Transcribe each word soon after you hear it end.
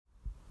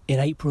In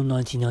April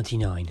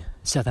 1999,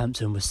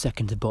 Southampton was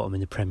second to bottom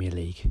in the Premier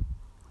League.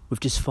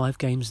 With just 5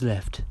 games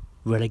left,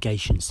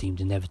 relegation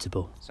seemed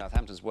inevitable.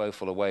 Southampton's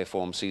woeful away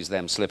form sees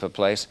them slip a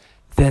place.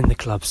 Then the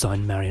club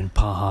signed Marian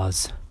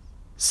Pahars.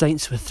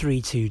 Saints were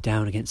 3-2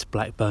 down against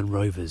Blackburn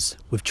Rovers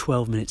with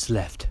 12 minutes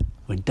left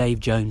when Dave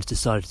Jones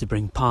decided to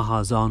bring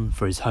Pahars on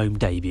for his home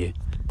debut.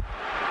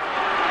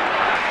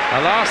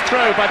 A last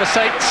throw by the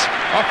Saints.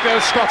 Off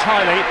goes Scott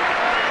Hiley.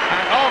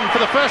 And on for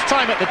the first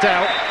time at the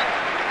Dell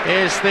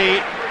is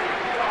the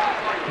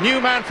new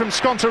man from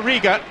Skonto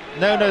Riga,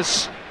 known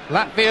as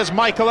Latvia's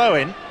Michael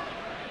Owen,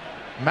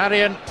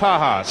 Marian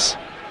Pahars,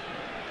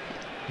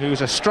 who's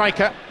a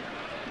striker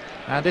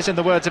and is, in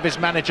the words of his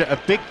manager, a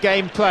big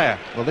game player.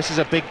 Well, this is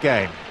a big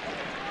game.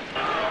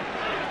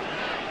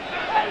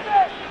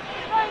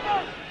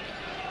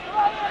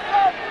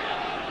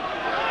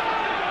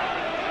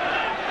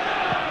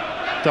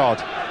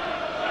 Dodd.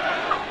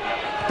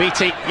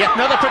 Beattie, yet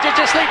another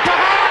prodigious leap.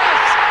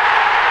 Pahars!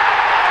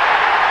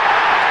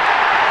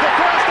 The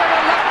first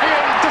ever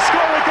Latvian to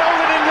score a goal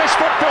in English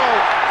football.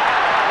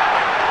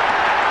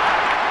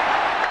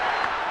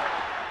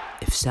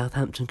 If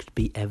Southampton could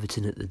beat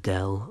Everton at the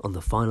Dell on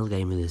the final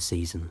game of the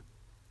season,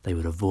 they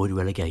would avoid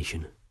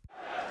relegation.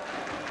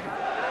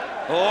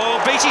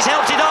 Oh, Beattie's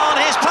helped it on.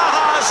 Here's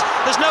Pahars.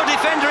 There's no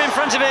defender in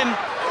front of him.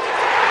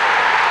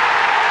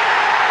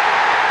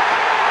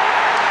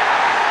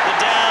 The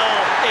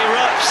Dell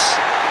erupts.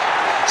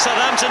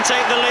 Southampton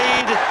take the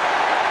lead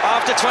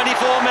after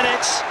 24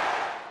 minutes.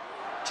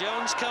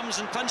 Jones comes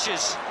and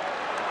punches.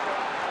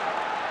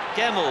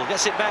 Gemmell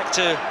gets it back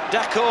to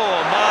Dacour.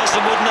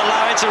 Marsden wouldn't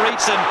allow it to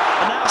reach them.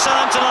 And now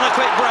Southampton on a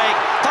quick break.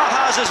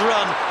 Pahars has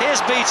run.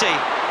 Here's Beattie.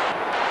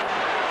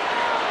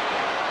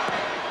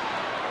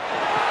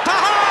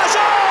 Pahars!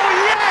 Oh,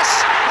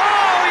 yes!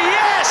 Oh,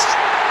 yes!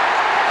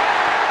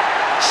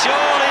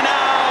 Surely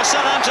now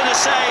Southampton are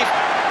safe.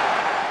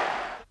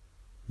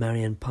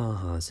 Marian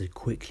Pahars had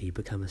quickly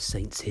become a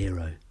Saints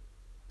hero.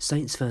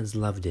 Saints fans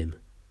loved him,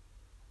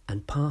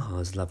 and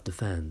Pahars loved the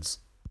fans.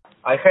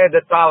 I had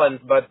the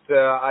talent, but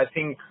I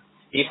think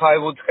if I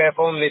would have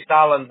only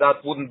talent,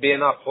 that wouldn't be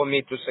enough for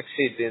me to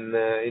succeed in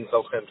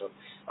Southampton.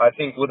 I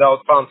think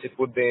without fans it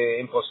would be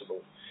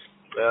impossible.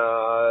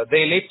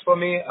 They lived for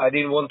me. I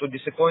didn't want to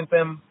disappoint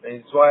them. And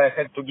it's why I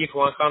had to give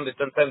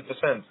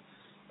 110%,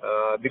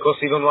 because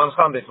even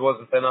 100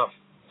 wasn't enough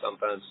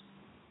sometimes.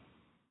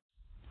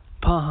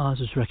 Pahars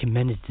was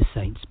recommended to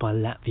Saints by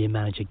Latvia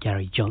manager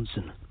Gary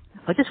Johnson.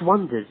 I just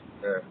wondered,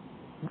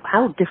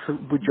 how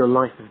different would your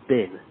life have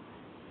been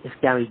if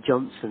Gary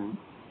Johnson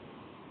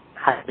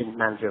had been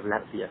manager of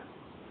Latvia?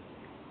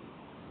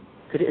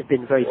 Could it have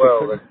been very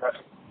different?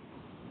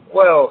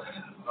 Well,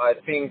 I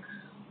think,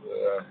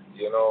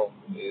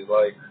 it's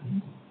like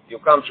you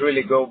can't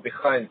really go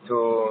behind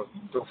too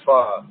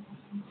far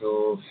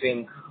to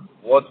think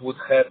what would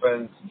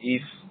happen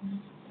if.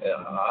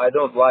 I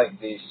don't like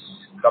these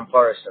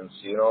comparisons,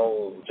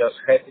 just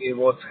happy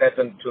what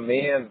happened to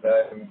me, and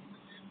I'm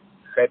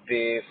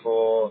happy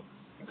for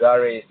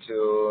Gary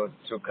to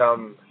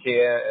come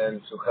here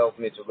and to help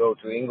me to go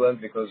to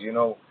England, because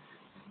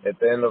at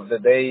the end of the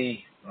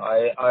day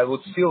I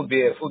would still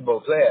be a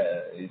football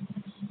player.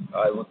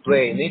 I would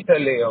play in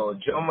Italy or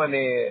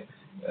Germany,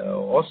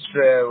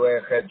 Austria,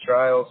 where I had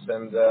trials,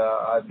 and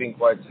I've been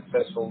quite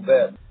successful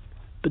there.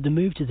 But the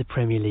move to the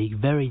Premier League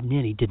very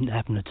nearly didn't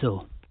happen at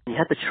all. You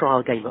had the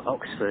trial game at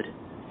Oxford,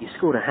 you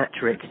scored a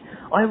hat-trick.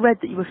 I read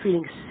that you were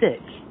feeling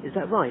sick, is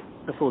that right,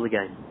 before the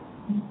game?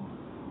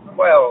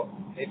 Well,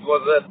 it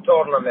was a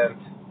tournament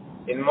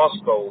in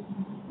Moscow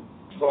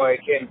before I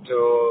came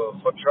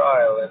for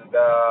trial, and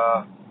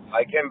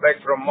I came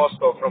back from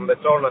Moscow from the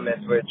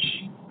tournament,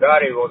 which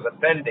Gary was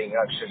attending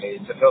actually.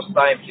 It's the first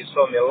time he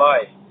saw me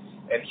live,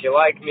 and he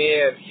liked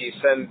me, and he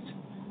sent,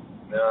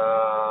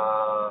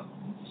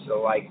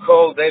 so I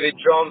called David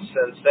Jones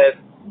and said,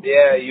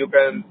 yeah,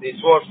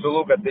 it's worth to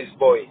look at this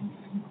boy.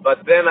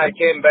 But then I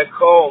came back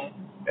home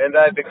and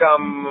I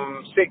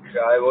become sick.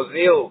 I was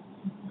ill,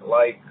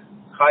 like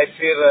high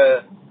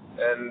fever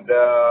and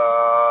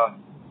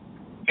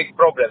big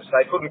problems.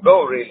 I couldn't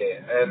go really,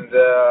 and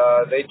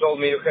they told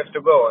me you have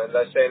to go, and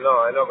I say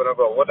no, I'm not gonna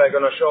go. What am I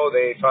gonna show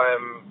them if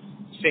I'm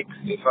sick,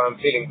 if I'm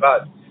feeling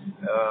bad?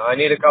 I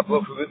need a couple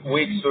of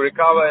weeks to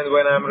recover, and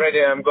when I'm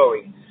ready, I'm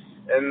going.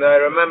 And I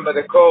remember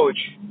the coach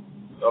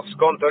of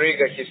Skonto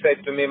Riga, he said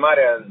to me,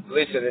 Marian,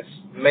 listen, it's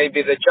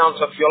maybe the chance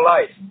of your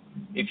life.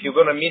 If you're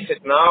gonna miss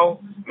it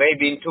now,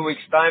 maybe in 2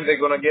 weeks' time they're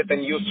gonna get a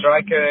new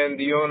striker, and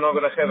you're not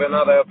gonna have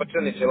another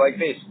opportunity like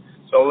this.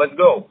 So let's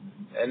go.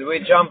 And we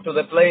jumped to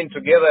the plane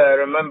together. I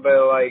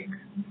remember like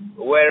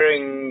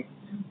wearing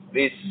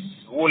these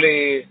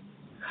woolly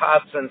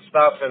hats and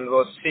stuff, and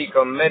was sick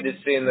on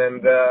medicine,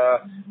 and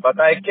but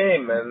I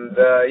came, and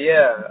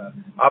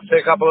after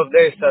a couple of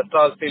days I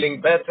started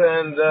feeling better,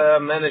 and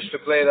managed to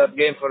play that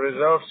game for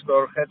reserve,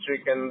 score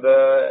hat-trick,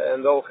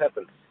 and all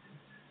happened.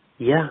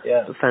 Yeah,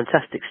 a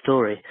fantastic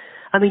story.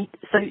 I mean,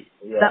 so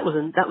that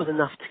was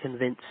enough to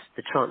convince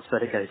the transfer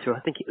to go through. I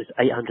think it was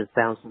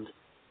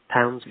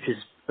 £800,000, which is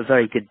a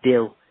very good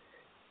deal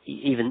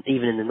even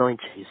in the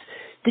 90s.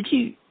 Did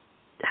you?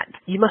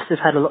 You must have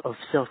had a lot of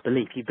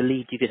self-belief. You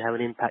believed you could have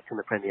an impact on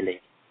the Premier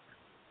League.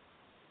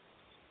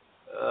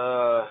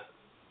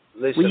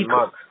 Listen,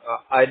 Mark,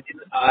 I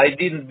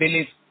didn't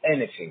believe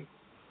anything.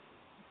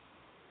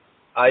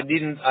 I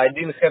didn't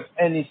have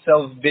any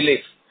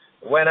self-belief.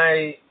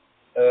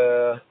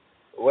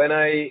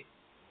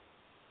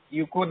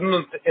 You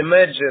couldn't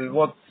imagine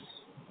what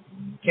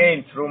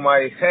came through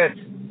my head,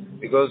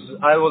 because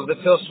I was the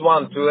first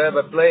one to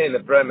ever play in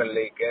the Premier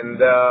League,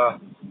 and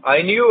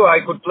I knew I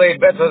could play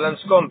better than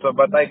Skonto,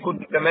 but I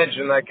couldn't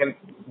imagine I can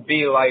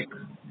be like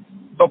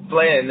top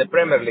player in the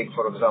Premier League,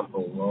 for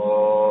example,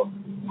 or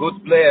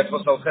good player for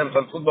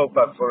Southampton Football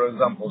Club, for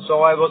example.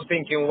 So I was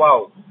thinking,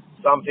 wow,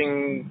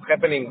 something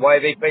happening, why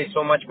they pay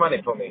so much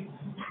money for me?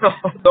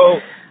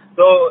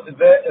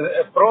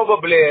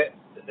 Probably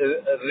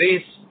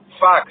this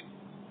fact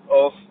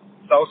of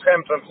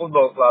Southampton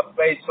Football Club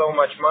paid so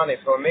much money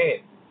for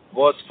me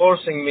was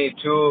forcing me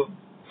to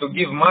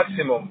give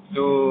maximum,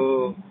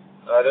 to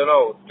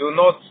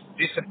not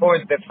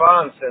disappoint the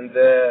fans and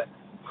the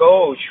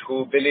coach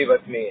who believe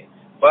at me.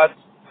 But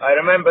I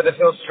remember the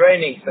first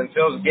trainings and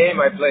first game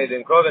I played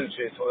in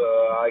Coventry.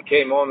 I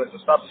came on as a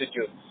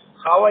substitute.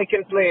 How I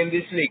can play in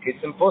this league?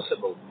 It's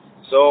impossible.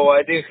 So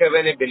I didn't have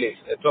any belief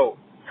at all.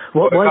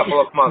 Why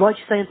did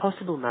you say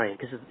impossible, Marian?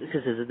 Because of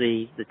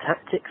the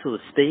tactics or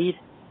the speed?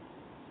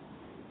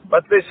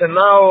 But listen,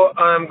 now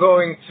I'm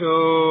going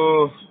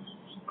to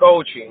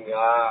coaching.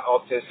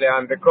 Obviously,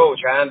 I'm the coach.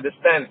 I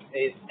understand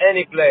it's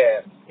any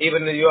player,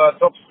 even if you are a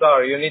top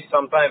star, you need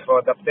some time for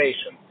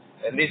adaptation.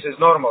 And this is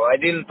normal. I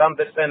didn't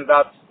understand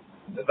that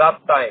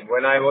time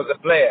when I was a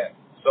player.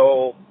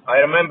 So I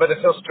remember the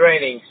first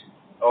trainings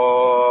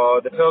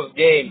or the first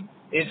game.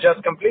 It's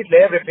just completely,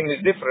 everything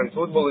is different.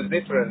 Football is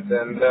different.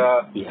 And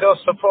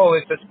first of all,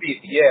 it's the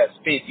speed. Yeah,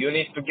 speed. You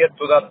need to get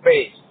to that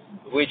pace,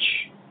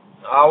 which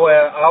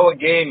our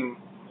game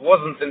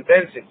wasn't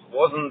intensive,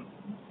 wasn't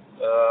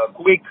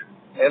quick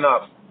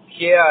enough.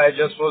 Here I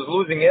just was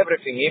losing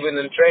everything, even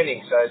in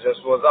trainings. I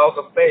just was out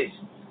of pace.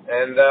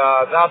 And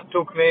that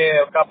took me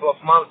a couple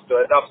of months to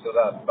adapt to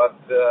that. But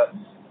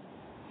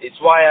it's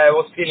why I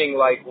was feeling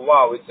like,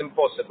 wow, it's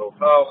impossible.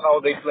 How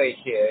they play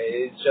here.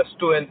 It's just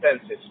too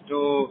intensive,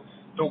 too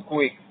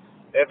quick.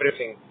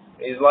 Everything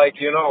is like,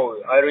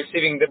 I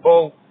receiving the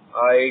ball,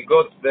 I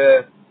got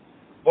the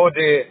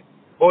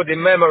body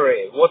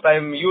memory, what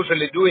I'm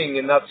usually doing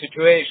in that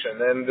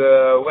situation. And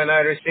when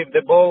I received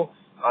the ball,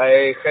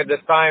 I had the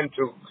time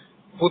to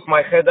put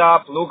my head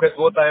up, look at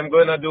what I'm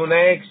going to do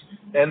next,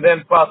 and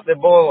then pass the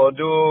ball or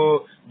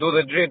do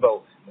the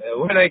dribble.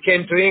 When I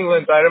came to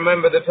England, I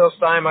remember the first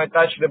time I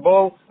touched the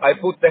ball, I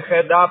put the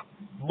head up,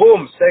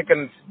 boom,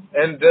 second,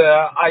 and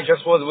I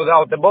just was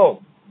without the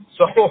ball.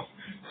 So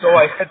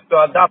I had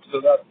to adapt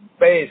to that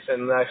pace,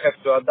 and I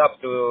have to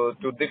adapt to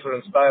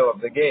different style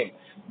of the game.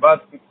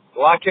 But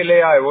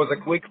luckily, I was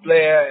a quick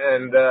player,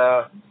 and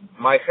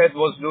my head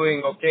was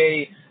doing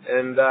okay,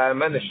 and I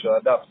managed to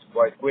adapt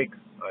quite quick,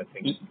 I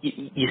think.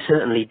 You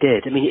certainly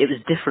did. I mean, it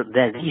was different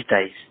then. These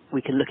days,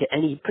 we can look at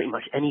pretty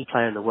much any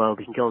player in the world.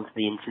 We can go onto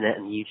the internet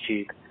and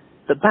YouTube.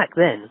 But back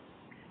then,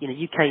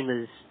 you came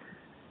as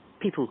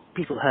people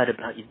heard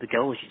about you, the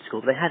goals you'd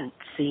scored, but they hadn't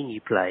seen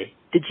you play.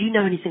 Did you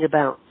know anything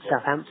about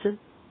Southampton?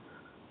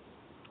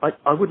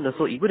 I wouldn't have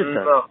thought you would have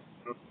done. No,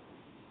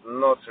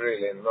 not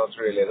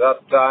really.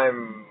 That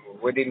time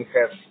we didn't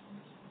have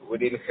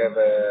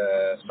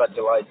a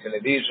satellite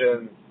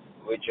television.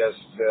 We just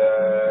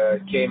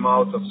came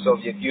out of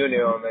Soviet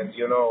Union, and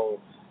it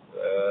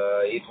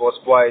was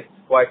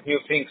quite new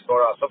things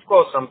for us. Of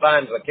course,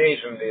 sometimes,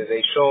 occasionally,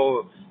 they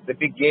show the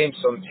big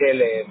games on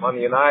telly,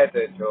 Man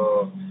United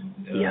or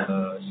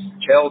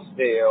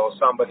Chelsea or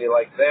somebody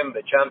like them,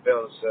 the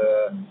champions,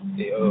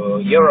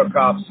 Euro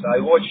Cups. I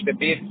watched a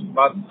bit,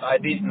 but I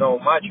didn't know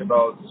much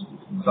about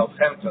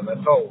Southampton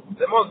at all.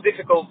 The most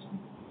difficult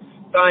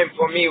time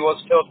for me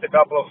was first a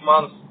couple of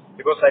months,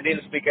 because I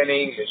didn't speak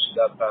any English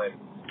that time.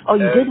 Oh,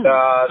 you didn't?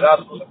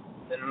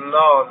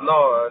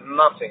 No,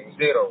 nothing,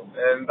 zero.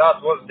 And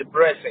that was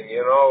depressing,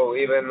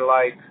 even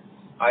like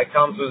I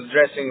come to the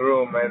dressing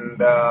room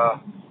and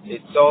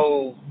it's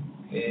all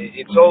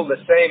the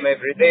same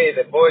every day.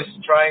 The boys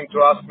trying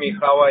to ask me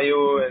how are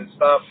you and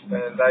stuff,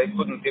 and I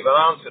couldn't even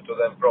answer to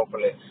them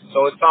properly.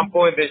 So at some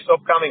point they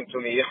stopped coming to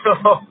me,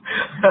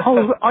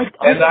 Oh, I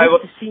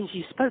the scenes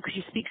you spoke, because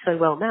you speak so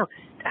well now.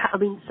 I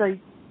mean, so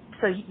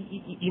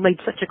you made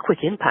such a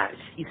quick impact.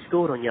 You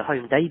scored on your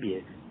home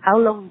debut. How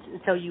long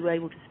until you were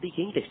able to speak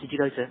English? Did you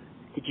go to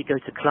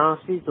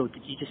classes, or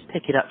did you just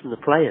pick it up from the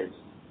players?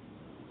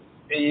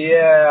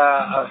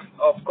 Yeah,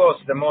 of course,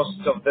 the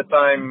most of the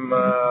time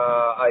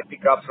I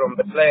pick up from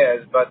the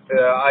players, but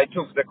I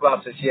took the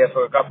classes here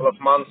for a couple of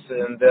months,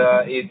 and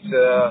it's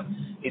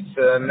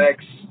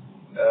next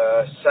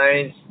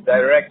science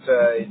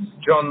director, it's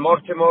John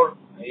Mortimer,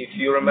 if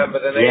you remember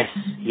the name.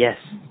 Yes.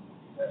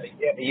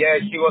 Yeah,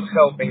 he was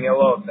helping a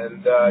lot,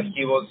 and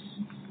he was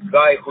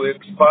guy who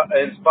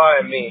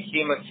inspired me.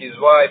 Him and his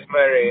wife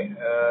Mary,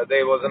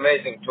 they was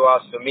amazing to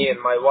us, to me and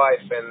my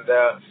wife, and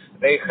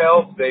they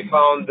helped. They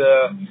found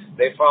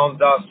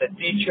us a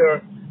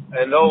teacher,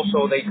 and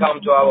also they come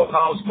to our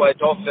house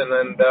quite often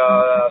and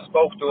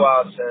spoke to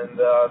us, and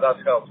that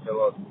helped a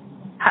lot.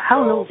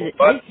 How long did it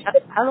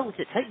take? How long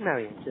did it take,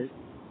 Marian?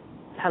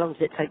 How long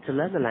did it take to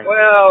learn the language?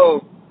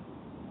 Well,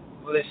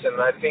 listen,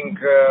 I think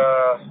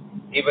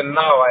even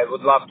now I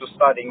would love to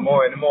study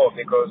more and more,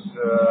 because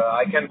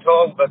I can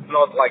talk, but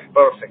not like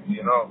perfect,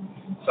 you know.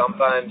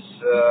 Sometimes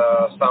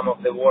some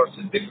of the words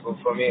is difficult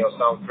for me, or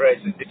some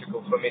phrases is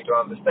difficult for me to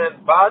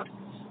understand. But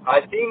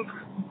I think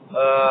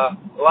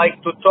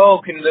like to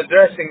talk in the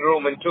dressing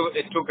room, and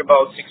it took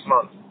about 6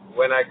 months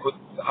when I could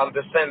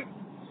understand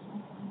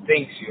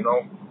things, you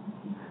know.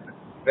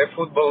 The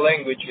football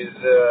language is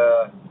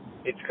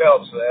it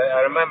helps.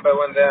 I remember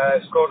when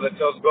I scored the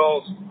first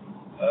goals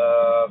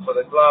for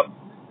the club,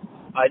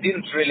 I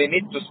didn't really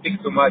need to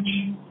speak too much.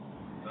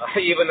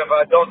 Even if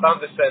I don't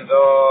understand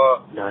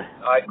or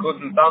I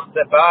couldn't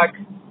answer back,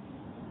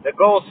 the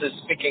goals is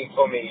speaking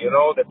for me, you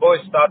know. The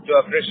boys start to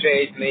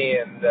appreciate me,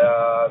 and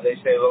they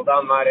say, well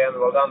done, Marian,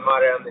 well done,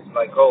 Marian. It's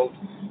like old,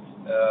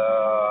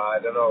 I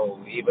don't know,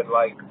 even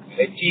like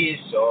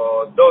Letis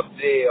or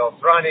Dodzi or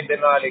Frani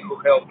Denali, who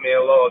helped me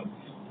a lot,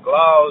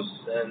 Klaus,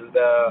 and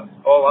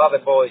all other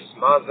boys,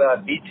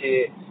 Maza,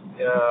 Biti.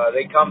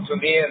 They come to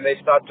me and they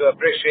start to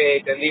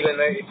appreciate, and even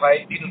if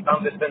I didn't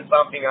understand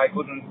something, I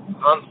couldn't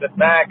answer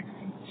back,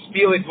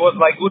 still it was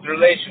like good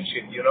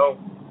relationship, you know.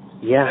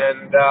 Yeah.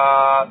 And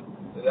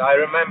I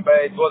remember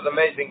it was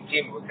amazing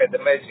team. We had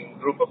amazing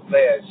group of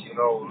players, you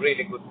know,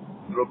 really good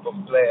group of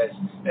players,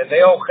 and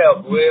they all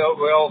helped. We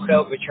all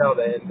helped each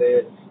other, and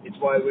it's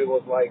why we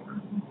was like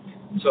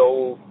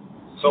so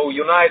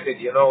united,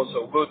 you know,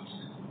 so good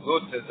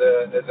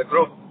as a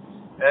group.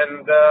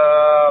 And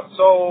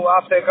so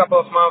after a couple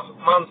of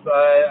months,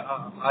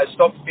 I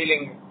stopped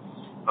feeling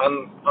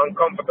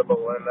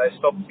uncomfortable, and I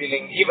stopped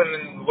feeling,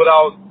 even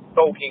without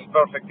talking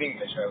perfect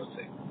English, I would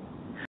say.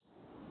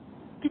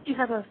 Who did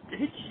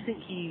you think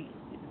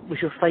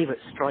was your favourite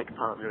strike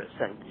partner at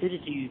Saints? Who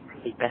did you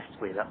play best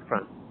with up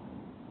front?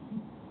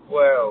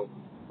 Well,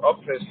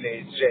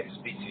 obviously it's James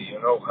Beattie. You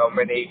know how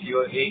many,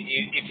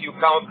 if you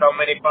count how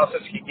many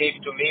passes he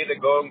gave to me, the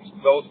goal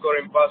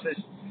scoring passes,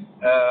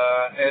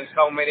 and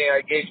how many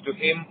I gave to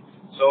him,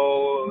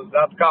 so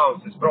that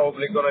counts. It's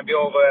probably going to be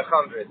over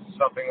 100,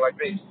 something like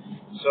this.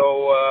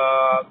 So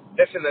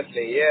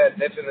definitely,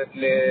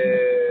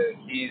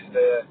 he's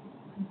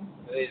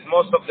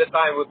most of the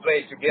time we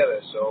play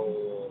together.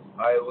 So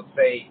I would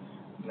say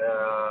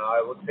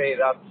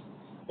that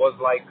was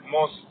like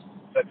most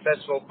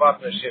successful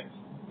partnership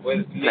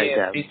with me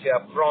and Beattie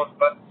up front.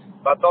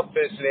 But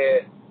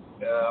obviously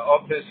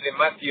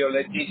Matthew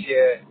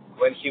Letizia,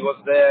 when he was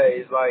there,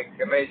 is like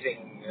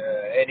amazing.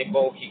 Any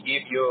ball he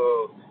give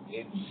you,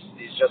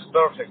 it's just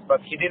perfect.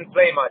 But he didn't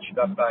play much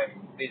that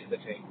time. This is the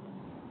thing.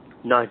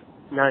 No,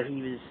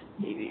 he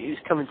was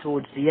coming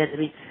towards the end. I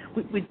mean,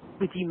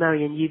 with you,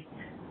 Marian,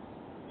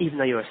 even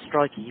though you're a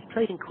striker, you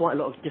played in quite a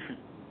lot of different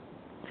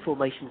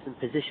formations and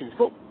positions.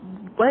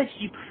 Where did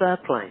you prefer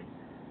playing?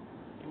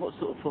 What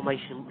sort of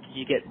formation did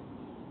you get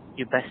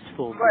your best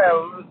form?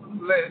 Well,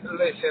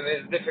 listen,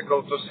 it's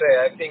difficult to say.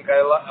 I think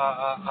I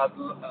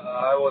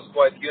was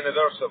quite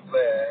universal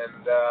player,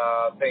 and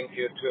thank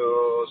you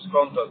to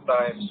Skonto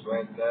times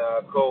when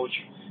coach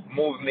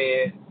moved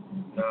me.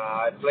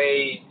 I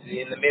played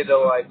in the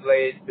middle, I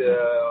played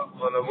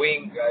on a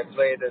wing, I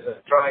played as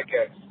a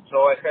striker. So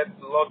I had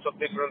lots of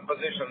different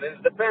positions.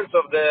 It depends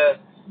of the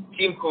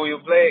team who you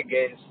play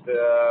against,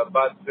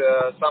 but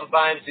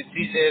sometimes it's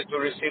easier to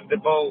receive the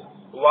ball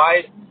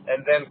wide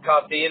and then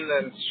cut in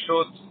and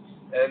shoot,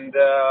 and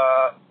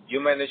you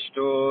manage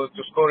to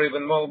score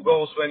even more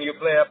goals when you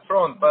play up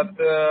front. But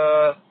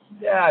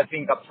I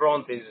think up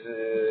front is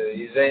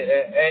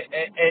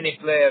any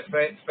player's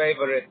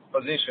favorite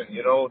position.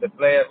 You know, the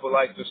player who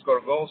likes to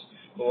score goals,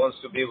 who wants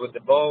to be with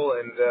the ball,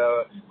 and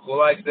who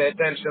likes the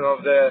attention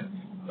of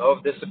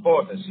the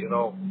supporters. You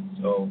know,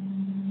 so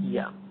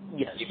yeah.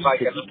 If I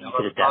can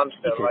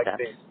answer like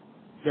this,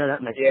 no,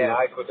 that makes sense.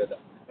 I could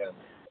adapt. Yeah.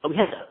 We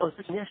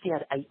actually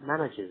had 8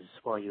 managers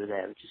while you were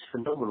there, which is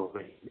phenomenal,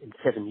 really, in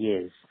 7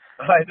 years.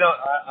 I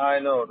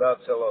know,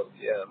 that's a lot.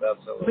 Yeah,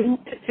 that's a lot. I mean,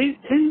 who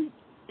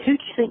do you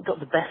think got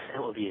the best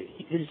out of you?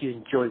 Who did you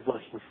enjoy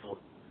working for?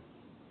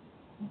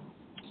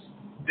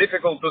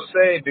 Difficult to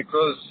say,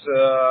 because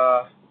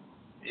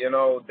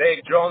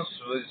Dave Jones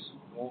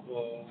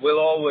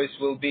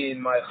will be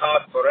in my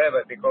heart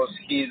forever, because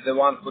he's the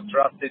one who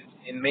trusted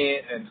in me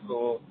and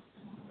who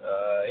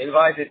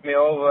invited me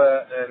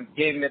over and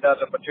gave me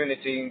that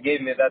opportunity and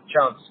gave me that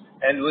chance.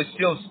 And we're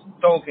still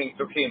talking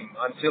to him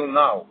until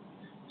now.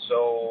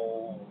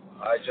 So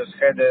I just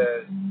had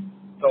a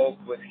talk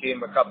with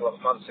him a couple of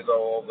months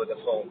ago over the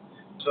phone.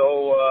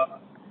 So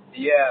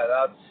he's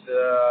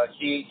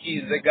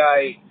the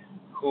guy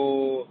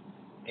who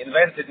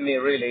invented me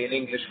really in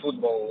English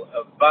football.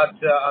 But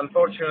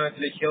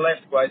unfortunately he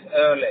left quite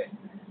early,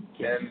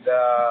 and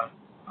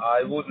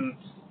I wouldn't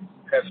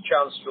have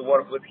chance to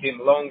work with him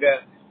longer.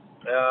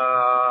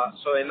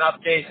 So in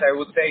that case, I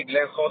would say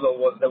Glenn Hoddle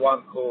was the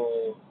one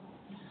who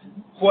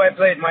who I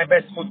played my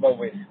best football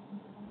with.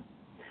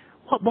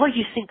 Why do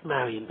you think,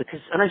 Marion?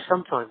 Because I know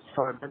sometimes, if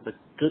I remember,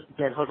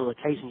 Glenn Hoddle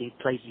occasionally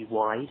played you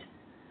wide.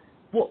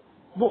 What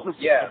was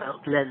it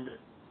about Glenn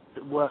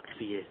that worked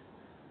for you?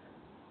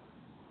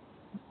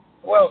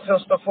 Well,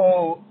 first of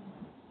all,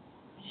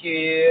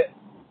 he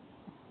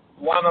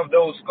one of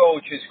those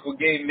coaches who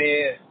gave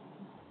me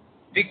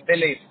big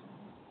belief.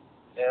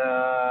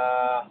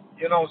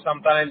 You know,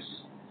 sometimes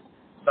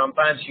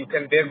you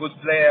can be a good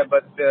player,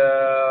 but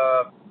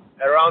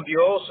around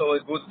you also are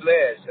good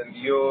players, and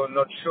you're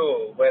not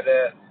sure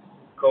whether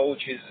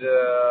coach is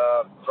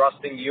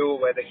trusting you,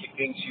 whether he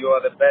thinks you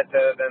are the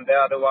better than the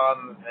other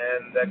one,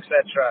 and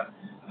etc.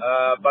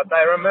 But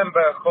I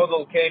remember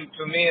Hoddle came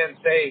to me and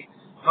say,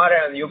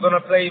 "Marian, you're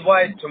gonna play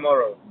wide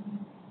tomorrow."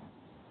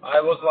 I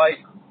was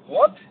like,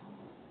 "What?"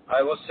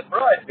 I was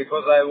surprised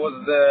because I was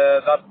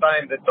that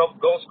time the top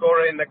goal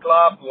scorer in the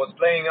club, was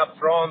playing up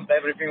front,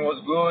 everything was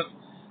good.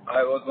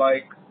 I was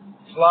like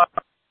flat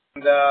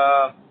and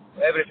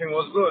everything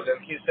was good.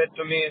 And he said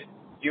to me,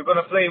 "You're going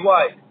to play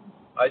wide."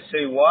 I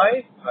say,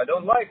 "Why? I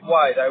don't like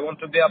wide. I want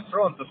to be up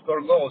front to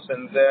score goals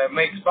and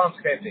make fans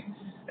happy."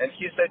 And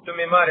he said to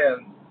me,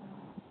 "Marian,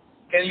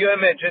 can you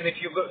imagine if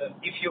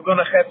you're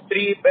going to have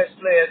 3 best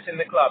players in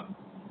the club?"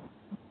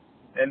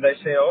 And I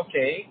say,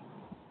 "Okay."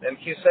 And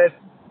he said,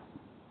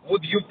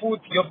 "Would you put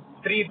your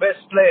 3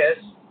 best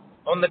players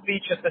on the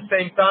pitch at the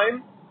same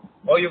time,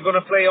 or you're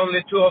going to play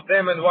only 2 of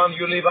them and 1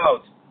 you leave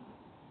out?"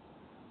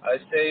 I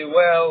say,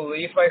 "Well,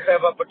 if I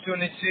have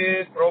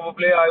opportunity,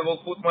 probably I will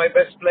put my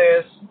best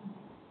players,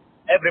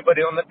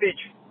 everybody on the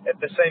pitch at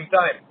the same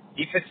time,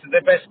 if it's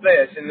the best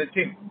players in the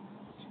team."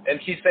 And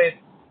he said,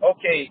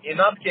 "Okay, in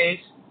that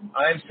case,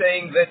 I'm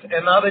saying that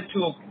another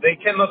 2, they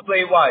cannot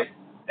play wide,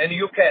 and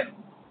you can."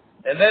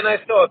 And then I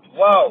thought,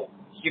 wow,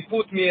 he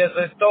put me as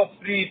the top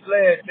 3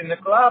 players in the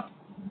club.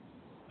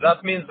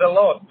 That means a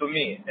lot to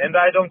me, and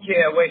I don't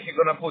care where he's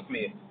gonna put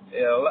me,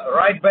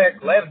 right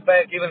back, left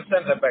back, even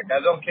center back. I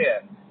don't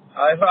care.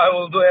 I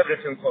will do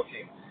everything for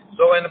him.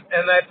 So and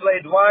I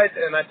played wide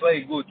and I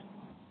played good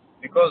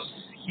because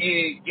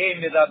he gave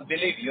me that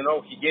belief. You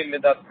know, he gave me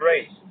that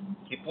praise.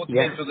 He put me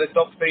into the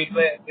top 3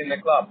 players in the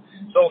club.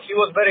 So he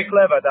was very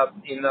clever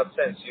in that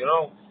sense. You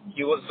know,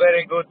 he was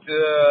very good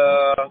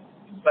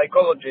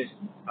psychologist,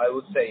 I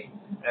would say,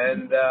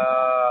 and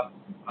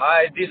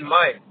I didn't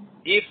mind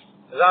if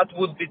that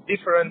would be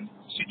different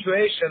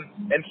situation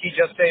and he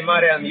just say,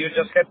 "Marian, you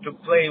just have to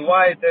play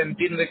wide," and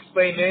didn't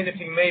explain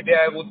anything. Maybe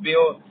I would be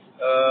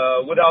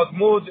without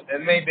mood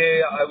and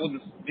maybe I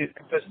wouldn't be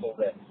successful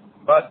there.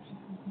 But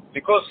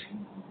because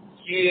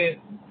he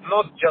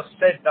not just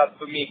said that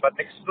to me but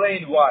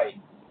explained why,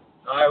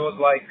 I was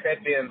like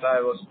happy and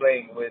I was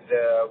playing with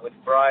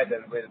pride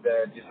and with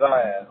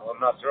desire on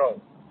that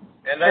role.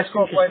 And I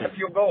scored quite a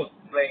few goals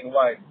playing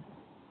wide.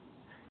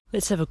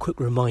 Let's have a quick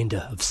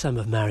reminder of some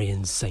of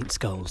Marian's Saints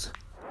goals.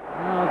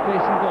 Now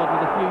Jason Dodd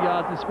with a few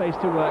yards of space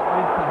to work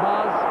with.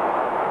 Pahars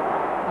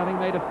having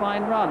made a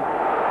fine run.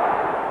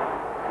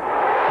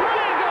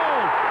 Brilliant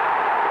goal!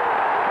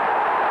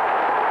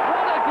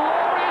 What a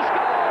glorious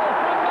goal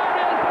from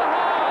Marian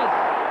Pahars!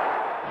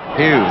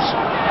 Hughes.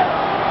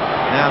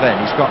 Now then,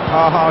 he's got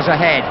Pahars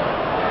ahead.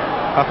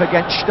 Up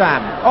against Stam.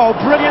 Oh,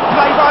 brilliant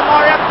play by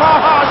Marian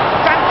Pahars!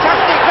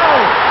 Fantastic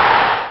goal!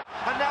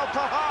 And now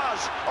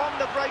Pahars on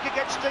the break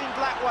against Dean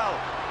Blackwell.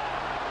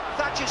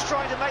 Thatcher's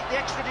trying to make the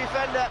extra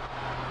defender.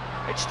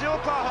 It's still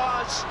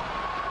Pahars,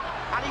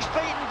 and he's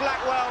beaten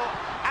Blackwell,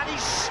 and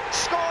he's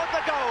scored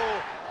the goal.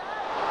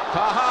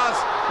 Pahars,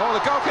 oh,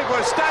 the goalkeeper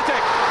was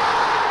static.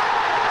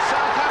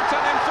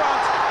 Southampton in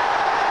front.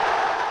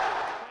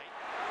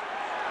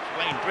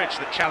 Wayne Bridge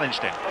that challenged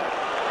him.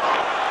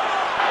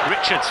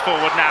 Richards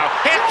forward now.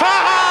 Hit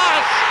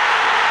Pahars!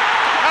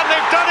 And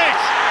they've done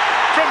it!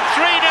 From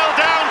 3-0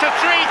 down to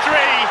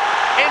 3-3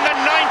 in the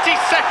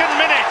 92nd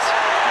minute.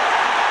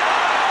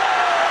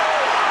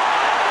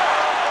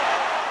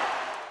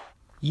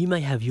 You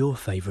may have your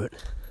favourite,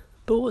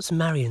 but what's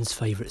Marian's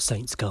favourite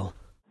Saints goal?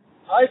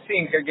 I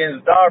think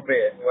against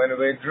Derby, when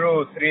we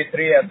drew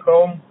 3-3 at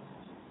home,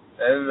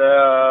 and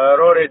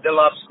Rory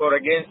Delap scored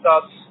against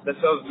us, the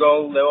first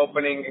goal, the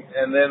opening,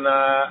 and then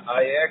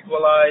I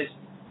equalized.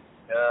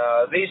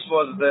 This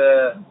was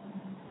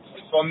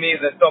for me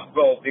the top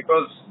goal,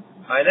 because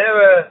I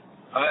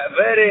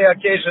very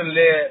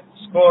occasionally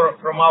score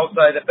from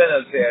outside the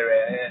penalty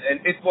area,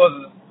 and it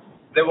was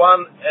the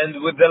one,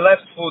 and with the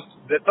left foot,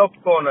 the top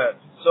corner.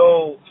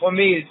 So for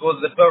me, it was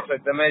the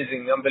perfect,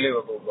 amazing,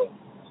 unbelievable goal.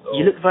 So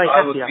you look very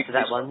happy after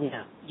that one,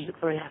 yeah. You look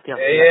very happy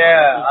after that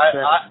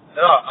one.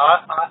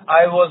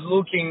 I was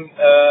looking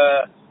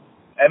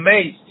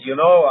amazed, you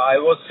know. I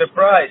was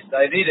surprised.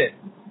 I did it.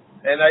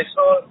 And I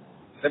saw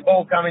the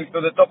ball coming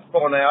to the top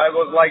corner. I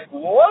was like,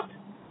 what?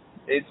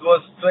 It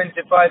was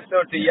 25,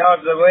 30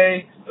 yards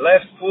away,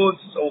 left foot,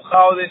 so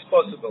how is this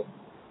possible?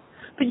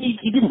 But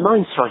you didn't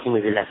mind striking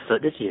with your left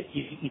foot, did you?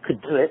 You could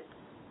do it.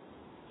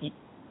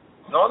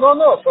 No.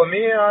 For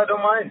me, I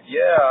don't mind.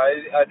 Yeah,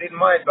 I didn't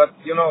mind. But,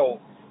 you know,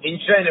 in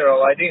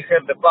general, I didn't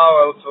have the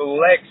power to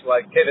legs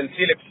like Kevin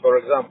Phillips, for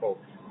example,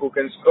 who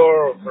can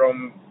score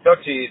from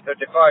 30,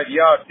 35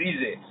 yards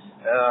easy.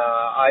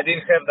 I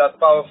didn't have that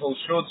powerful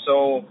shoot,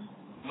 so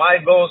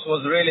my goals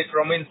was really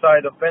from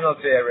inside the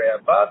penalty area.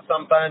 But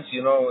sometimes,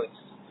 you know,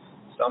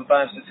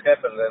 sometimes it's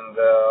happened, and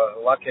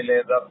luckily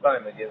at that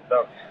time against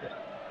us.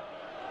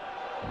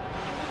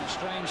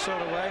 Strange sort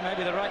of way,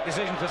 maybe the right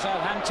decision for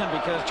Southampton,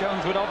 because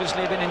Jones would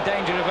obviously have been in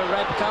danger of a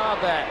red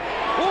card there.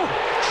 Ooh,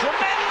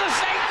 tremendous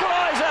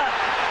equaliser!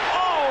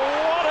 Oh,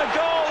 what a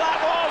goal that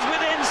was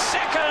within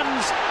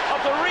seconds of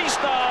the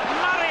restart.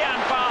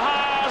 Marian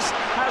Pahars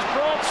has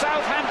brought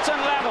Southampton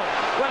level.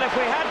 Well, if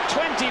we had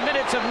 20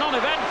 minutes of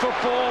non-event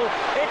football,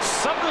 it's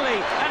suddenly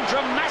and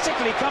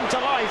dramatically come to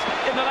life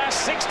in the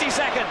last 60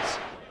 seconds.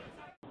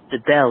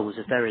 The Dell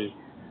was a very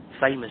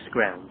famous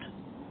ground.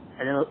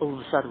 And then all of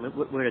a sudden,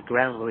 we're at a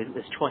ground where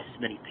there's twice as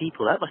many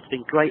people. That must have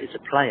been great as a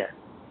player,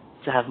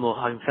 to have more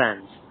home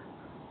fans.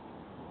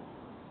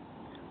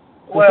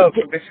 Well,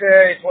 to be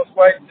fair, it was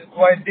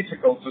quite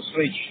difficult to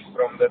switch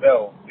from the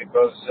Dell,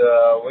 because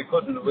we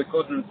couldn't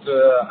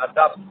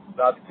adapt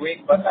that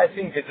quick. But I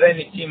think as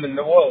any team in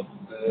the world,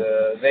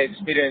 they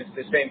experienced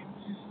the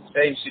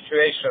same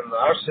situation.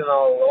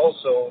 Arsenal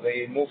also,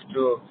 they moved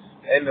to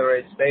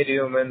Emirates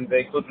Stadium and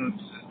they couldn't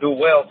do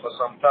well for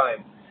some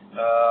time.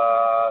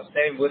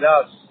 Same with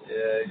us.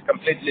 It's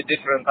completely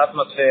different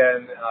atmosphere,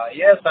 and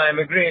yes, I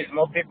agree, it's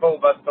more people,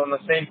 but on the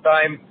same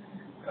time,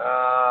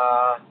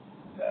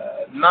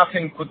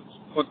 nothing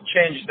could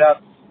change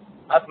that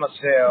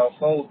atmosphere of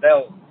Old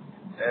Dell,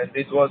 and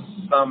it was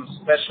some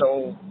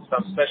special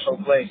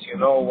place, you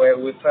know, where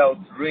we felt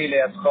really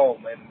at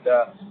home, and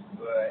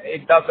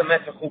it doesn't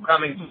matter who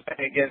coming to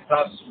play against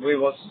us. We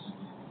was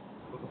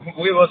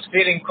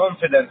feeling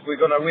confident we're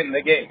gonna win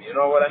the game. You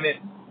know what I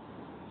mean?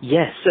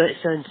 Yes,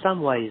 so in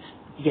some ways,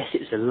 yes,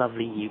 it was a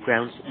lovely new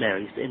ground, St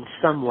Mary's, but in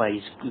some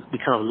ways we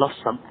kind of lost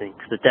something,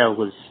 because the Dell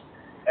was,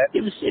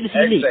 it was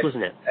unique,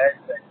 wasn't it?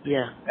 Exactly.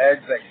 Yeah.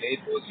 Exactly,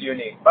 it was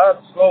unique.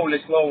 But slowly,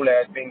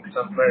 I think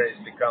St Mary's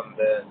become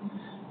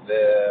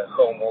the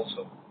home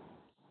also.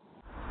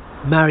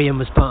 Marian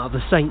was part of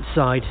the Saints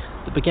side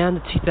that began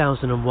the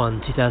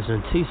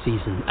 2001-2002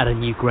 season at a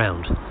new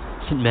ground,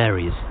 St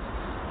Mary's.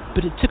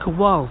 But it took a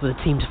while for the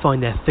team to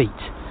find their feet,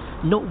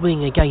 not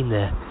winning a game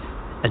there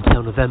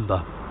until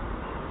November,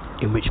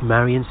 in which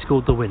Marian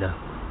scored the winner.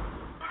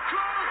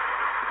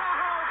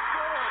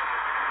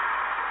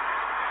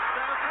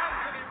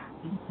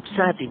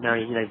 Sadly,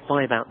 Marian, you know,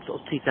 by about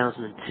sort of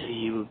 2002,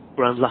 you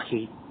were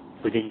unlucky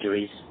with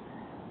injuries.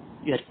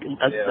 You had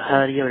a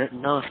hernia and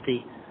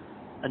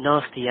a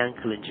nasty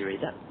ankle injury.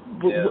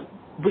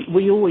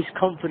 Were you always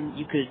confident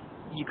you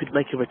could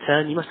make a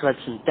return? You must have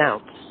had some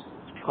doubts.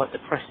 It's quite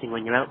depressing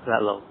when you're out for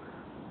that long.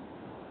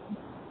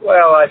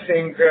 Well, I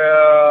think,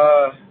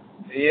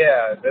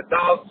 the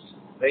doubts,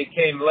 they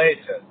came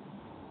later.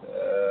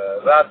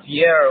 That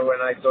year when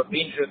I got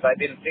injured, I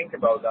didn't think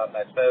about that.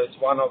 I felt it's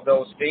one of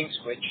those things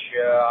which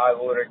I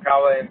will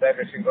recover and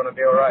everything's going to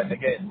be alright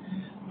again.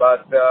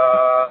 But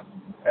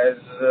as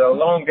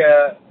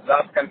longer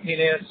that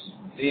continues,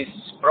 this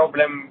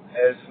problem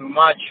is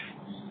much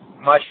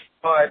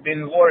I've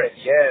been worried,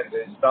 and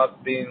it starts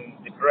being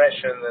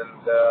depression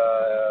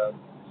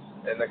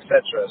and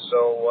etc.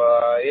 So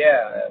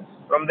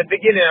from the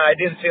beginning I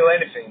didn't feel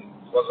anything.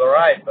 It was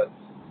alright, but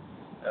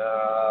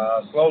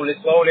slowly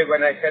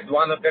when I had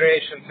one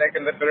operation,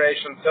 second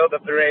operation, third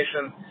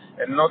operation,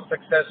 and not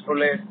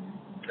successfully,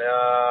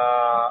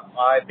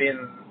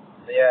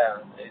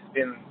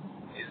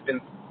 it's been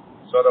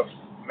sort of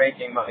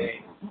making my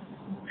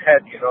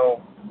head,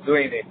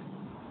 doing it.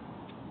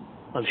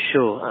 I'm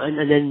sure.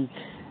 And then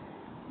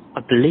I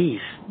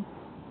believe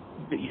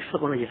that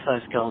one of your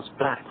first goals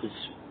back was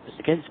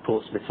against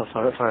Portsmouth, if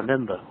I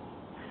remember,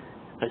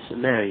 at St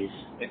Mary's.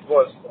 It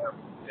was.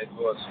 It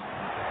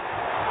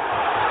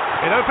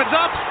opens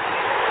up.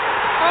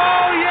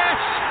 Oh, yes!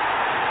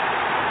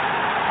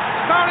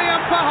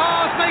 Marian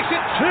Pahars makes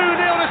it 2-0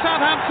 to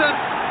Southampton.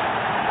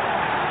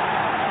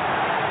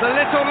 The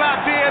little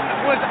Latvian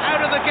was out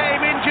of the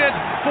game injured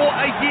for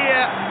a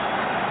year.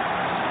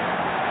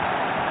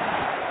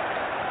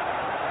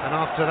 And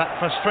after that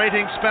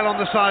frustrating spell on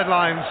the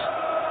sidelines,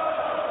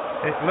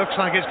 it looks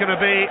like it's going to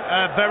be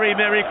a very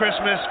Merry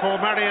Christmas for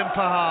Marian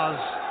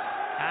Pahars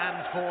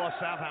and for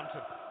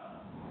Southampton.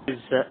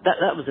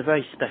 That was a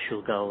very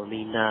special goal. I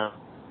mean,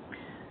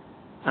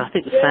 I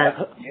think the fans.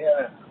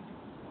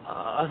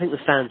 I think the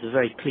fans were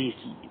very pleased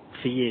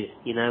for you.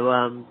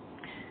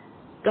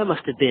 That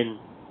must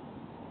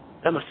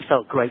have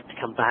felt great to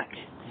come back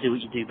to do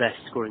what you do best,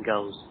 scoring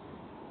goals.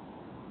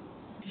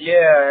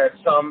 Yeah,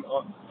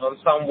 on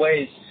some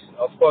ways,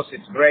 of course,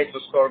 it's great to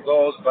score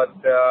goals, but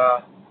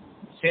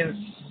since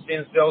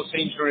those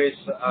injuries,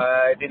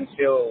 I didn't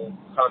feel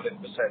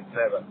 100%.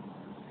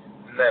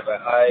 Never.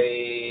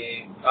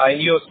 I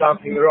knew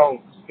something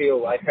wrong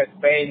still. I had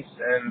pains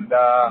and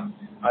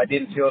I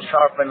didn't feel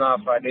sharp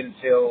enough. I didn't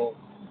feel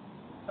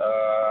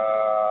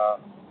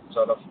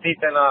sort of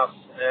fit enough,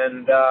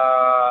 and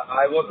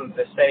I wasn't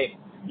the same.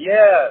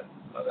 Yeah,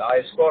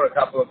 I scored a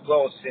couple of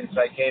goals since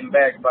I came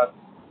back, but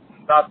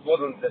that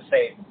wasn't the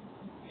same.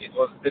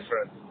 was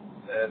different.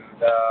 And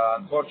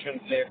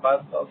unfortunately,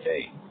 but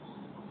okay,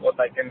 what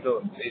I can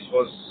do. This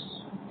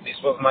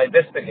was my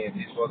destiny.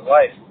 This was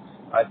life.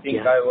 I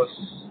think I was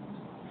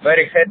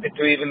very happy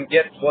to even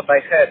get what I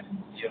had,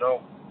 you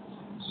know.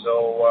 So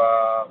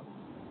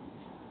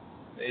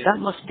that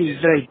must be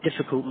very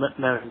difficult,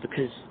 Marian,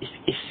 because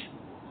if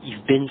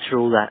you've been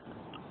through all that,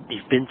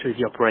 you've been through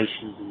the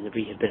operations and the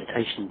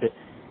rehabilitation, but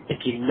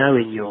if you know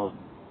in your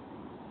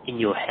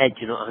head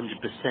you're not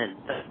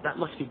 100%, that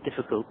must be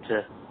difficult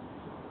to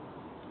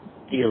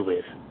deal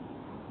with.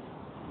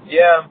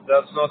 Yeah,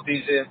 that's not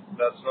easy.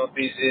 That's not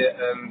easy,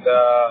 and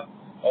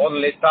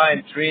only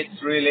time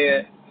treats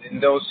really in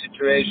those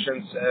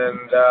situations.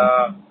 And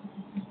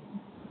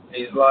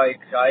it's like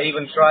I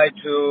even tried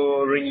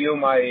to renew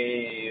my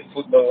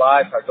football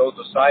life. I go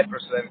to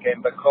Cyprus and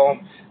came back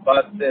home,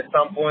 but at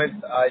some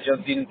point I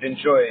just didn't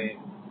enjoy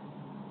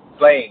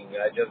playing.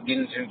 I just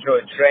didn't enjoy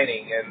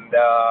training and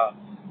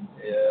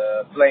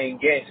playing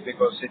games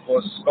because it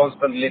was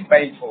constantly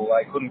painful.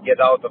 I couldn't get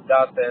out of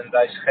that, and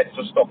I had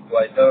to stop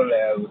quite early,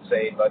 I would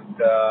say. But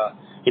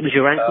it was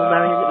your ankle,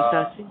 Marian, that was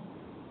hurting?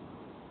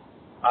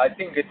 I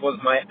think it was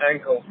my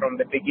ankle from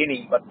the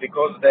beginning, but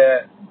because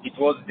it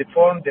was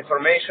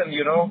deformation,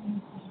 you know,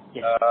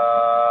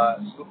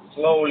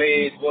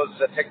 slowly it was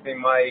affecting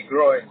my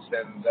groins,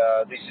 and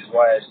this is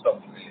why I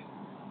stopped. Really.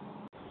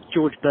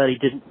 George Burley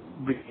didn't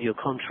renew your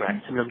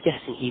contract. I mean, I'm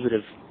guessing he would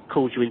have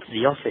called you into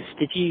the office.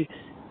 Did you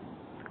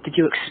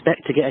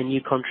expect to get a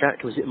new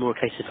contract, or was it more a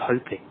case of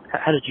hoping?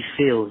 How did you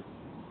feel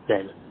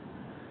then?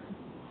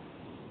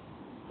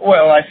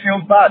 Well, I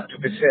feel bad, to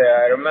be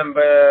fair. I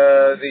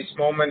remember this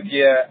moment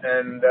here,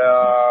 and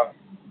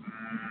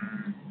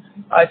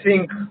I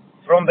think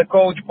from the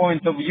coach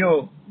point of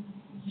view,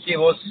 he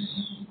was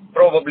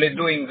probably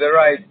doing the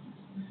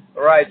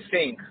right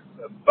thing.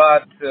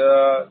 But,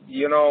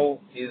 you know,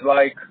 it's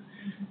like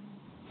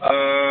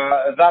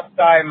that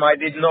time I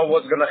didn't know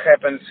what's going to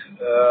happen,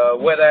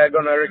 whether I'm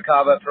going to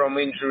recover from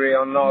injury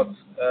or not.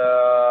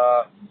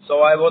 So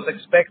I was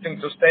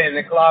expecting to stay in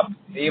the club,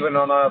 even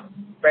on a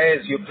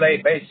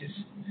pay-as-you-play basis,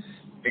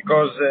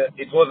 because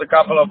it was a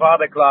couple of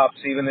other clubs,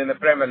 even in the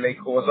Premier League,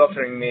 who was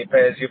offering me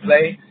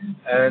pay-as-you-play.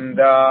 And,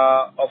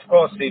 of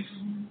course, if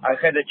I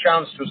had a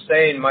chance to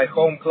stay in my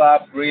home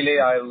club,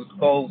 really, I would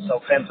call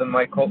Southampton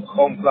my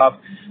home club,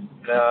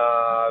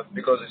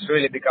 because it's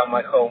really become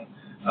my home.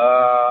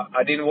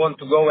 I didn't want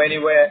to go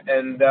anywhere,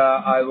 and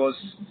I was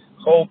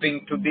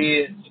hoping to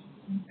be,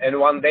 and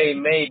one day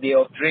maybe,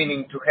 of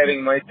dreaming to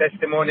having my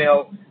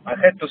testimonial. I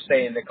had to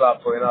stay in the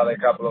club for another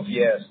couple of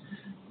years,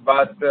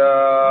 but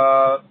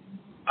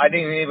I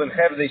didn't even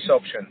have this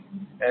option,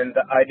 and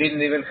I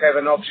didn't even have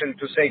an option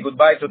to say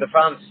goodbye to the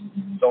fans,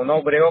 so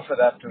nobody offered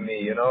that to me,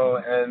 you know,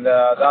 and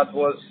that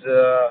was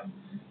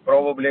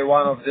probably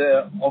one of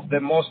the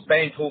most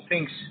painful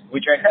things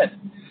which I had,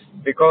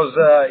 because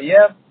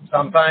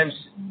sometimes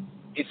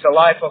it's a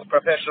life of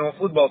professional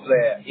football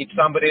player. If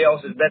somebody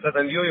else is better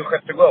than you, you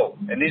have to go,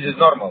 and this is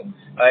normal.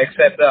 I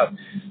accept that.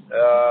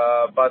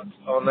 But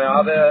on the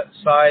other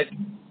side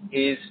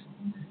is,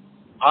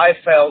 I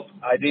felt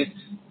I did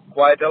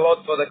quite a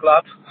lot for the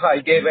club. I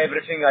gave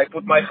everything. I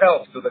put my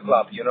health to the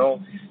club, you know,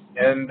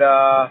 and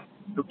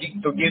to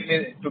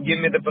give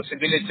me the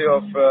possibility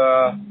of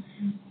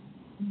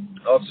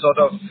sort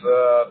of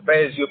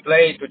pay as you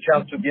play, to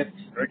chance to get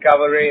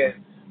recovery.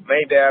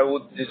 Maybe I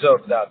would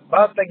deserve that.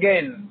 But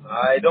again,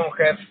 I'm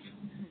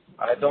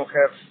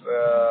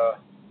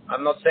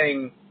not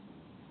saying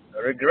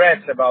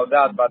regrets about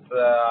that, but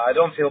I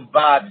don't feel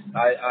bad.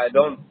 I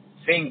don't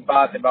think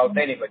bad about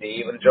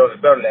anybody, even George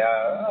Burley.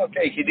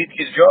 Okay, he did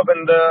his job,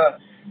 and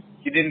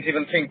he didn't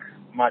even think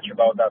much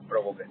about that,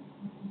 probably.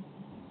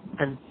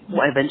 And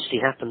what eventually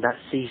happened that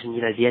season,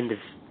 you know, the end of,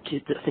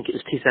 I think it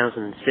was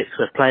 2006,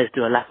 where players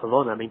do a lap of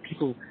honour. I mean,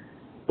 people,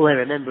 all they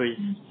remember is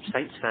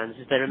Saints fans,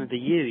 is they remember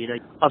you. You know,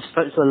 I've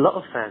spoken to a lot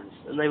of fans,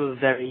 and they were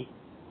very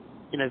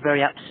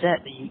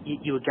upset that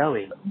you were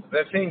going.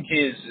 The thing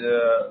is,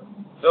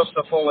 first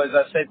of all, as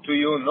I said to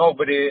you,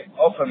 nobody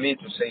offered me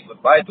to say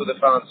goodbye to the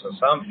fans or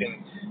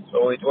something.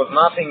 So it was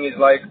nothing. It's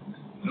like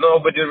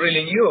nobody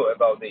really knew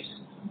about this,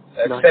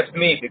 except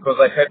me, because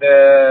I had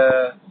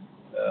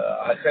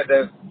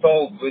a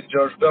talk with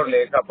George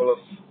Burley a couple of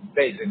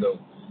days ago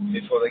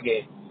before the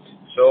game.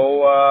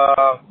 So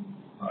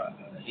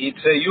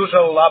it's a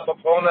usual lap of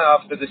honor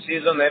after the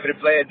season, every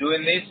player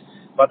doing this,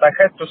 but I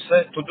had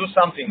to do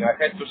something. I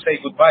had to say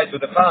goodbye to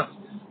the fans.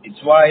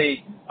 It's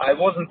why I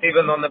wasn't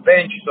even on the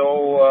bench,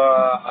 so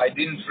I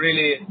didn't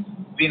really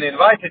been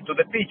invited to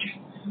the pitch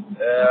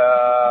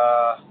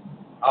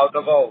out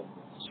of all.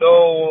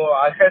 So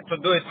I had to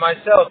do it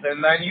myself,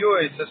 and I knew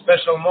it's a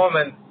special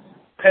moment.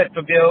 I had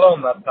to be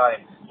alone that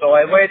time. So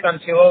I wait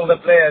until all the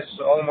players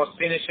almost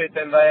finish it,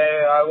 and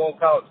I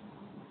walk out.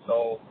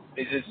 So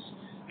this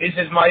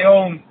is my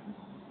own,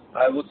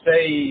 I would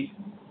say,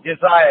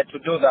 desire to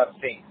do that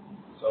thing.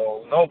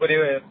 So nobody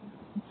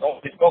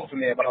spoke to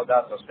me about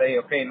that or say,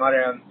 okay,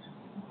 Marian,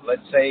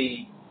 let's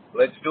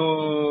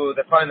do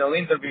the final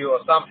interview or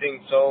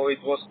something. So it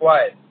was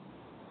quiet.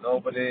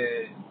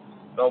 Nobody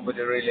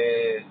Nobody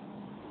really.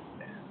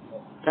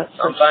 That's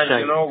sometimes, such a you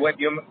shame. know, when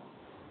you.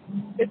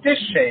 It is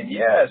shame,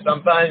 yeah.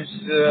 Sometimes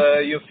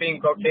you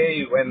think,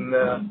 okay,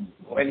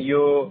 when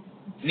you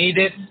need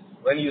it,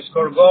 when you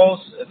score goals,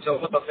 it's a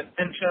lot of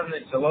attention,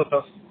 it's a lot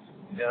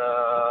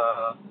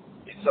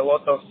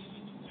of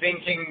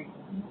thinking,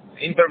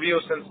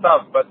 interviews and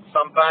stuff. But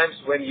sometimes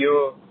when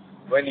you're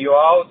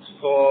out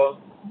for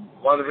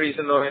one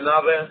reason or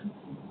another,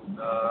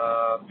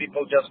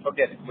 people just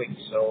forget quick.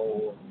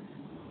 So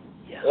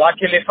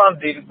luckily, fans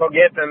didn't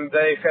forget, and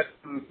they had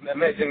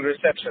amazing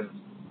reception.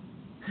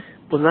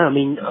 Well, no, I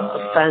mean,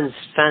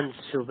 fans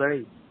feel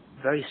very,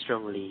 very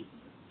strongly,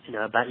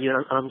 about you,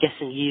 and I'm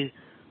guessing you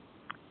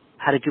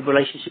had a good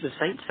relationship with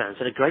Saints fans,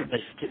 had a great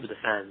relationship with the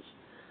fans.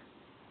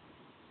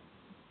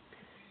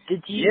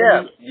 Did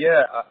you?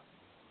 Yeah.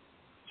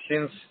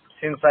 Since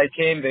I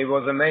came, they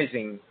was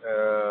amazing.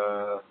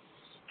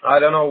 I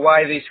don't know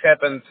why this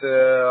happened.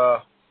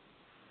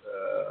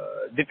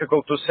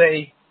 Difficult to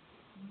say.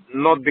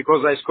 Not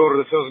because I scored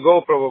the first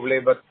goal, probably,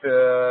 but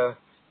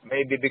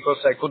maybe because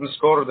I couldn't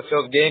score the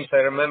first games. I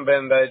remember,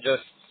 and I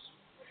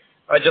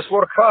just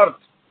work hard.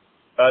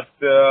 But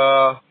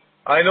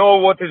I know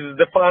what is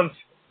the fans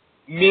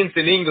means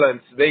in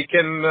England. They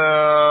can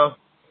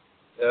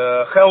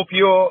help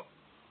you.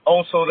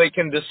 Also, they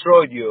can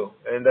destroy you.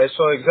 And I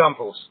saw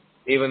examples,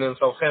 even in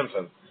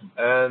Southampton.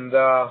 And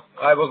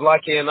I was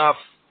lucky enough.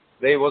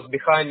 They was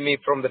behind me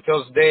from the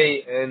first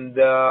day. And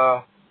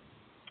I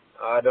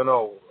don't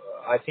know.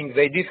 I think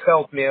they did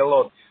help me a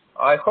lot.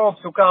 I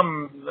hope to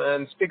come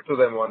and speak to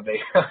them one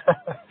day.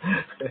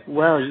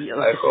 Well,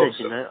 like I said,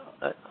 so.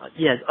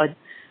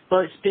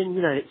 Well, it's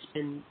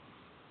been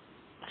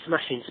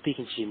smashing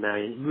speaking to you,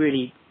 Marian.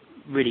 Really,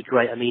 really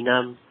great. I mean,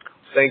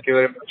 thank you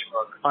very much,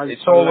 Mark.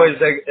 It's always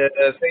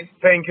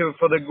thank you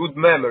for the good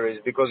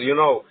memories, because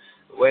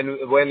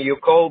when you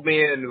call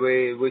me and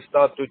we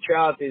start to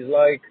chat, it's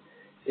like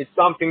it's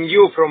something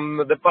new from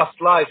the past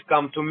life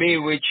come to me,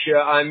 which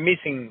I'm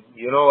missing,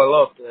 a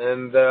lot,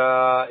 and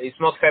it's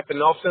not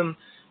happening often.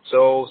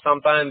 So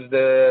sometimes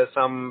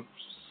some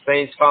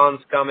Saints fans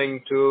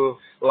coming to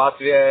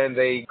Latvia,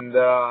 and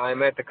I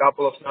met a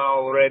couple of now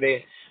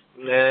already,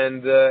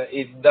 and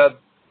that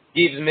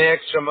gives me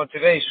extra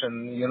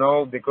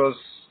motivation, because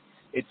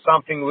it's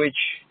something which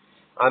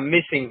I'm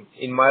missing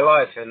in my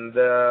life, and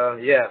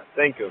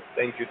thank you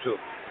too.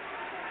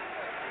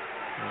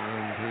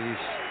 And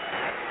he's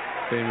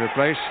been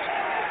replaced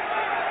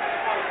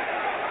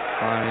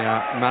by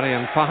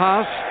Marian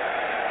Pahars.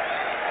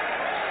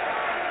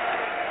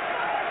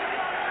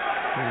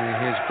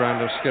 Bringing his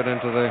brand of skill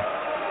into the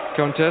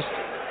contest.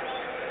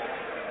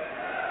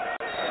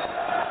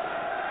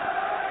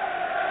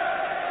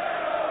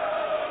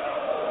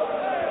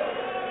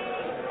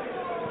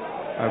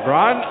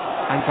 O'Brien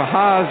and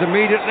Pahars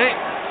immediately.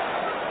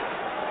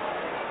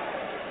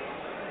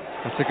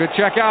 That's a good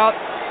check out.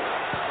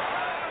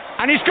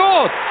 And he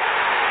scored!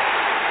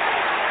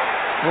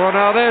 Well,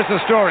 now there's the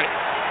story.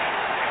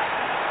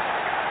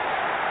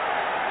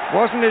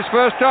 Wasn't his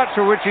first touch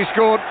for which he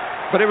scored,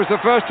 but it was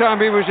the first time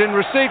he was in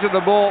receipt of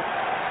the ball.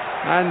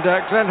 And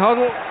Glenn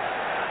Hoddle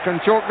can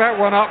chalk that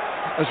one up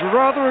as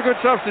rather a good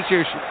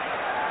substitution.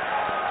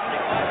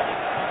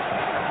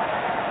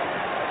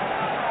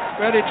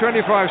 Barely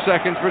 25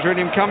 seconds between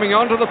him coming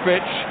onto the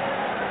pitch,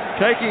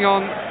 taking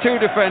on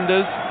two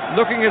defenders,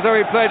 looking as though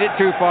he played it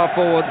too far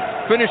forward,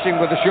 finishing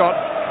with a shot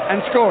and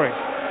scoring.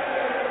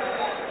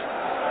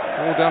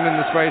 All done in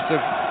the space of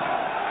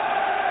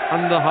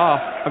under half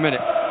a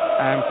minute,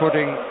 and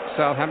putting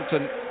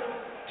Southampton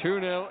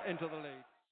 2-0 into the lead.